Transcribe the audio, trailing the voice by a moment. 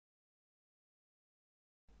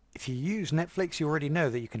If you use Netflix, you already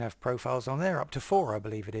know that you can have profiles on there, up to 4 I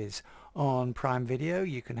believe it is. On Prime Video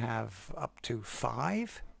you can have up to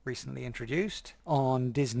 5, recently introduced.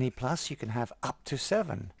 On Disney Plus you can have up to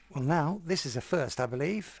 7. Well, now this is a first, I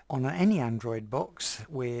believe. On any Android box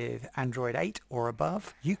with Android 8 or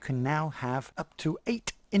above, you can now have up to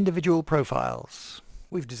 8 individual profiles.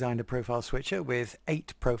 We've designed a profile switcher with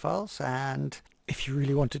 8 profiles, and if you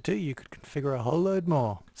really wanted to, you could configure a whole load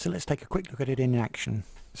more. So let's take a quick look at it in action.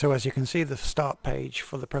 So as you can see, the start page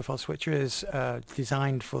for the profile switcher is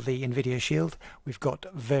designed for the NVIDIA Shield. We've got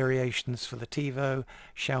variations for the TiVo,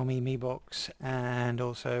 Xiaomi Mi Box, and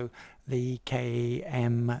also the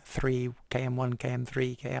KM3, KM1,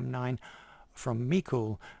 KM3, KM9 from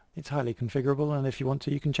MiCool. It's highly configurable, and if you want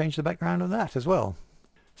to, you can change the background of that as well.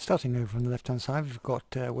 Starting over on the left hand side, we've got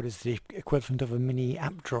what is the equivalent of a mini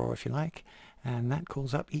app drawer, if you like, and that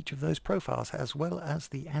calls up each of those profiles, as well as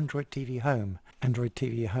the Android TV Home. Android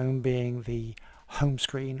TV Home being the home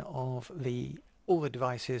screen of all the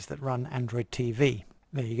devices that run Android TV.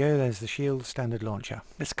 There you go, there's the Shield standard launcher.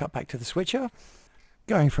 Let's cut back to the switcher.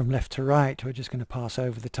 Going from left to right, we're just going to pass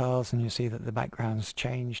over the tiles, and you'll see that the background's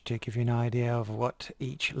changed to give you an idea of what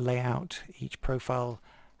each layout, each profile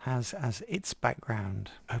has as its background.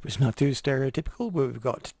 I hope it's not too stereotypical, but we've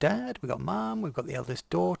got Dad, we've got Mum, we've got the eldest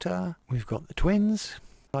daughter, we've got the twins.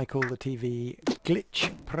 I call the TV glitch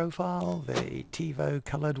profile, the TiVo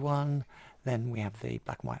coloured one, then we have the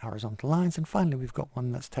black and white horizontal lines, and finally we've got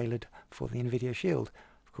one that's tailored for the NVIDIA Shield.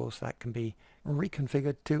 Of course, that can be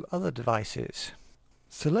reconfigured to other devices.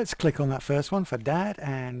 So let's click on that first one for Dad,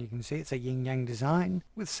 and you can see it's a yin-yang design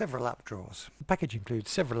with several app drawers. The package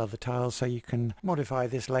includes several other tiles, so you can modify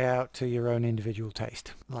this layout to your own individual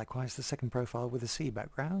taste. Likewise, the second profile with a C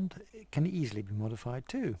background, it can easily be modified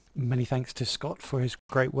too. Many thanks to Scott for his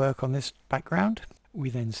great work on this background. We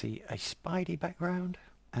then see a Spidey background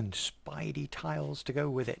and Spidey tiles to go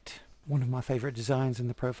with it. One of my favourite designs in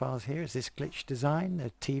the profiles here is this glitch design,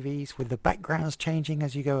 the TVs with the backgrounds changing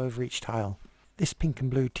as you go over each tile. This pink and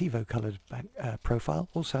blue TiVo coloured profile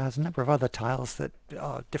also has a number of other tiles that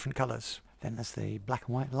are different colours. Then there's the black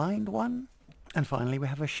and white lined one. And finally we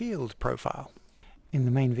have a Shield profile. In the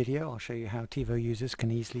main video I'll show you how TiVo users can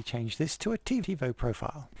easily change this to a TiVo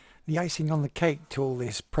profile. The icing on the cake to all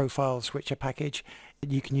this profile switcher package,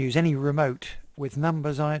 you can use any remote with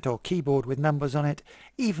numbers on it or keyboard with numbers on it,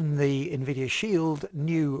 even the NVIDIA Shield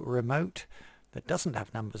new remote that doesn't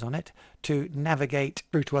have numbers on it, to navigate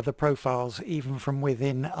through to other profiles even from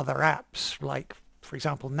within other apps. Like for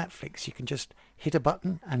example Netflix, you can just hit a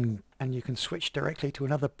button and you can switch directly to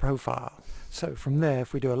another profile. So from there,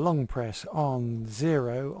 if we do a long press on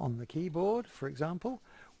 0 on the keyboard, for example,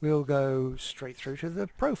 we'll go straight through to the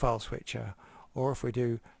profile switcher. Or if we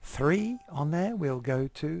do 3 on there, we'll go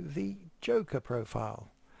to the Joker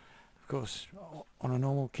profile. Of course, on a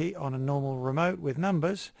normal remote with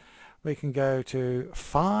numbers, we can go to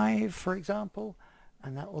 5, for example,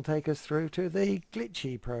 and that will take us through to the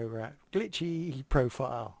glitchy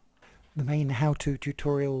profile. The main how-to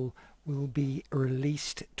tutorial will be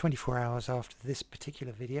released 24 hours after this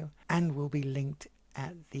particular video and will be linked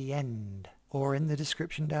at the end or in the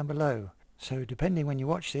description down below. So depending when you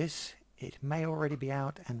watch this, it may already be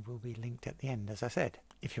out and will be linked at the end, as I said.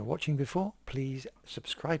 If you're watching before, please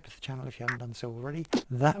subscribe to the channel if you haven't done so already.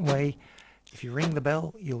 That way, if you ring the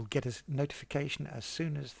bell, you'll get a notification as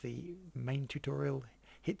soon as the main tutorial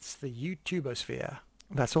hits the YouTuber sphere.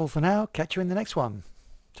 That's all for now. Catch you in the next one.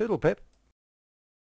 Toodle pip.